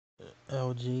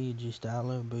LG G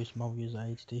Stylo Boost Mobile User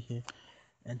HD here,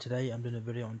 and today I'm doing a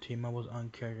video on T-Mobile's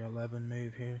Uncarrier 11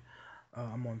 move here.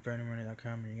 I'm on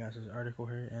FriendlyMoney.com and you guys this article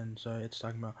here, and so it's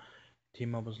talking about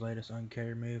T-Mobile's latest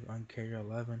Uncarrier move, Uncarrier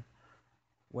 11,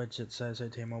 which it says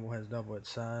that T-Mobile has doubled its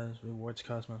size, rewards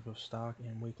customers with stock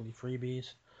and weekly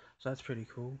freebies. So that's pretty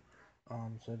cool.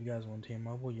 So if you guys want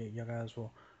T-Mobile, you guys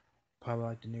will probably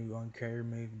like the new Uncarrier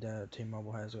move that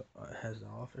T-Mobile has to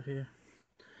offer here.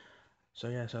 So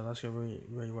yeah, so let's go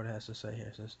read what it has to say here.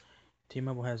 It says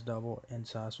T-Mobile has doubled in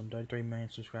size from 33 million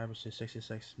subscribers to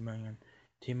 66 million.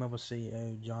 T-Mobile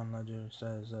CEO John Legere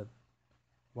says that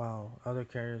while other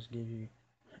carriers give you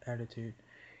attitude,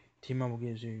 T-Mobile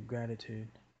gives you gratitude.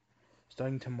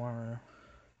 Starting tomorrow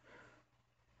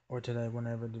or today,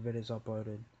 whenever the video is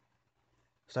uploaded,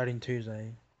 starting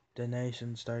Tuesday, the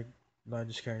nation's third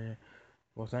largest carrier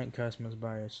will thank customers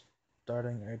by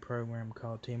starting a program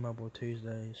called T-Mobile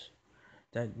Tuesdays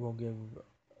that will give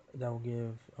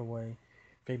away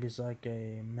freebies like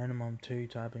a minimum 2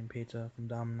 topping pizza from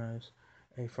Domino's,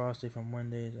 a Frosty from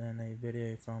Wendy's, and a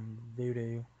video from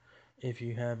Voodoo. If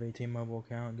you have a T-Mobile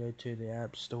account, go to the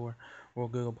App Store or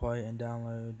Google Play and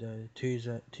download the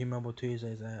T-Mobile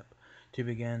Tuesdays app to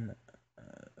begin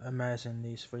amassing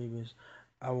these freebies.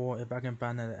 If I can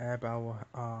find that app,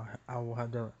 I will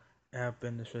have the app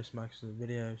in the description box of the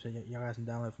video, so y'all guys can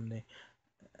download from the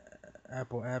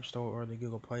Apple App Store or the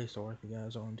Google Play Store if you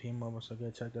guys are on T-Mobile, so go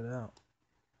check that out.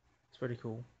 It's pretty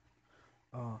cool.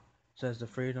 Says the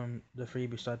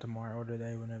freebie start tomorrow or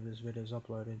today whenever this video is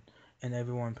uploaded, and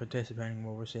everyone participating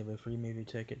will receive a free movie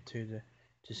ticket to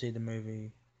see the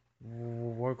movie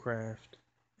Warcraft.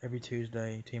 Every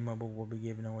Tuesday, T-Mobile will be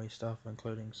giving away stuff,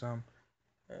 including some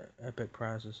epic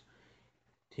prizes.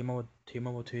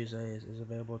 T-Mobile Tuesdays is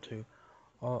available to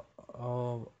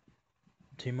all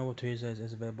T-Mobile Tuesdays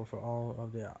is available for all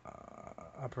of the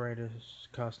operators'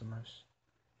 customers.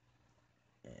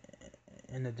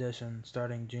 In addition,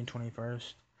 starting June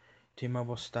 21st,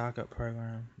 T-Mobile's Stock Up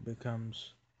program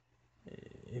becomes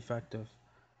effective.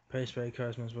 Postpaid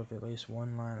customers with at least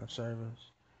one line of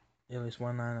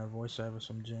voice service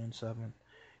from June 7th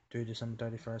through December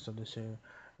 31st of this year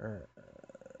are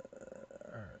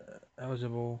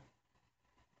eligible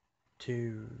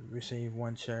to receive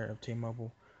one share of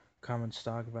T-Mobile common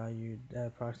stock valued at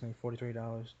approximately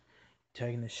 $43.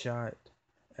 Taking a shot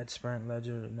at Sprint,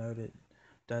 Ledger noted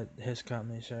that his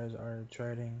company shares are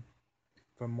trading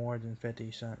for more than 50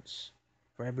 cents.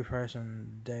 For every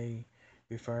person they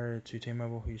refer to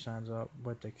T-Mobile who signs up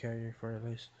with the carrier for at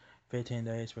least 15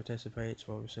 days participates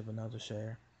will receive another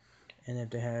share. And if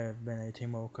they have been a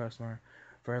T-Mobile customer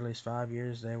for at least 5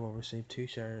 years, they will receive 2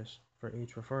 shares for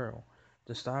each referral.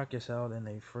 The stock is held in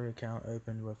a free account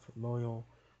opened with Loyal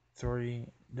 3.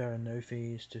 There are no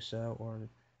fees to sell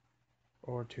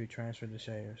or to transfer the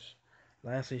shares.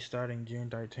 Lastly, starting June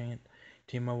 13th,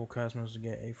 T-Mobile customers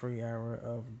get a free hour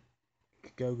of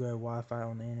Gogo Wi-Fi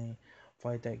on any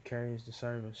flight that carries the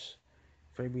service.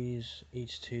 Freebies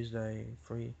each Tuesday,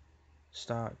 free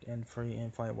stock, and free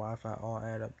in-flight Wi-Fi all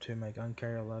add up to make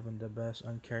Uncarrier 11 the best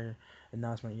Uncarrier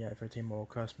announcement yet for T-Mobile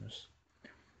customers.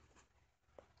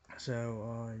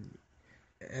 So,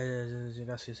 as you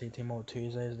guys can see, T-Mobile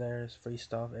Tuesdays there is free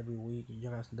stuff every week. You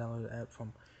guys can download the app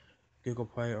from Google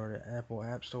Play or the Apple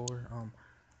App Store.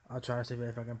 I'll try to see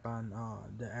if I can find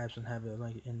the apps and have it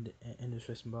like in the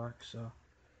description box. So,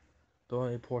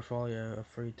 build a portfolio of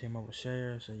free T-Mobile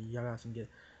shares, so y'all guys can get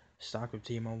stock with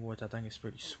T-Mobile, which I think is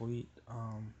pretty sweet.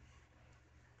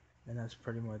 And that's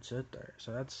pretty much it there.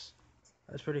 So that's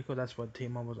pretty cool. That's what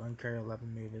T-Mobile's Uncarrier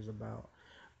 11 move is about.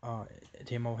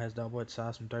 T-Mobile has doubled its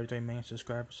size from 33 million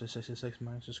subscribers to 66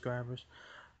 million subscribers.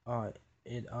 Uh,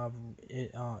 it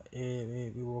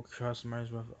rewards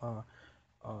customers with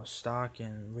stock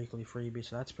and weekly freebies.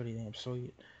 So that's pretty damn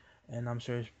sweet. And I'm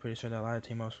pretty sure that a lot of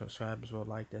T-Mobile subscribers will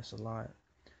like this a lot.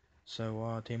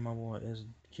 So T-Mobile is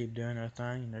keep doing their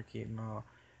thing.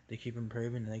 They keep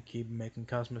improving. And they keep making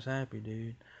customers happy,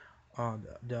 dude.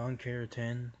 The Uncarrier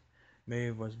 10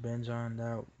 move was Binge on.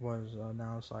 That was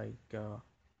announced like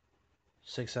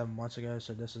 6-7 months ago.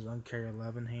 So this is Uncarrier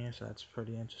 11 here. So that's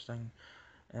pretty interesting.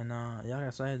 And yeah, like I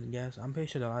said, guys, I'm pretty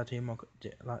sure that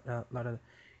a lot of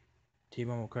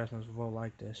T-Mobile customers will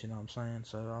like this. You know what I'm saying?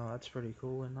 So that's pretty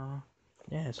cool. And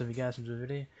yeah. So if you guys enjoyed the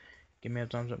video, give me a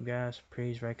thumbs up, guys.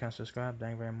 Please rate, comment, subscribe.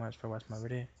 Thank you very much for watching my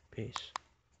video. Peace.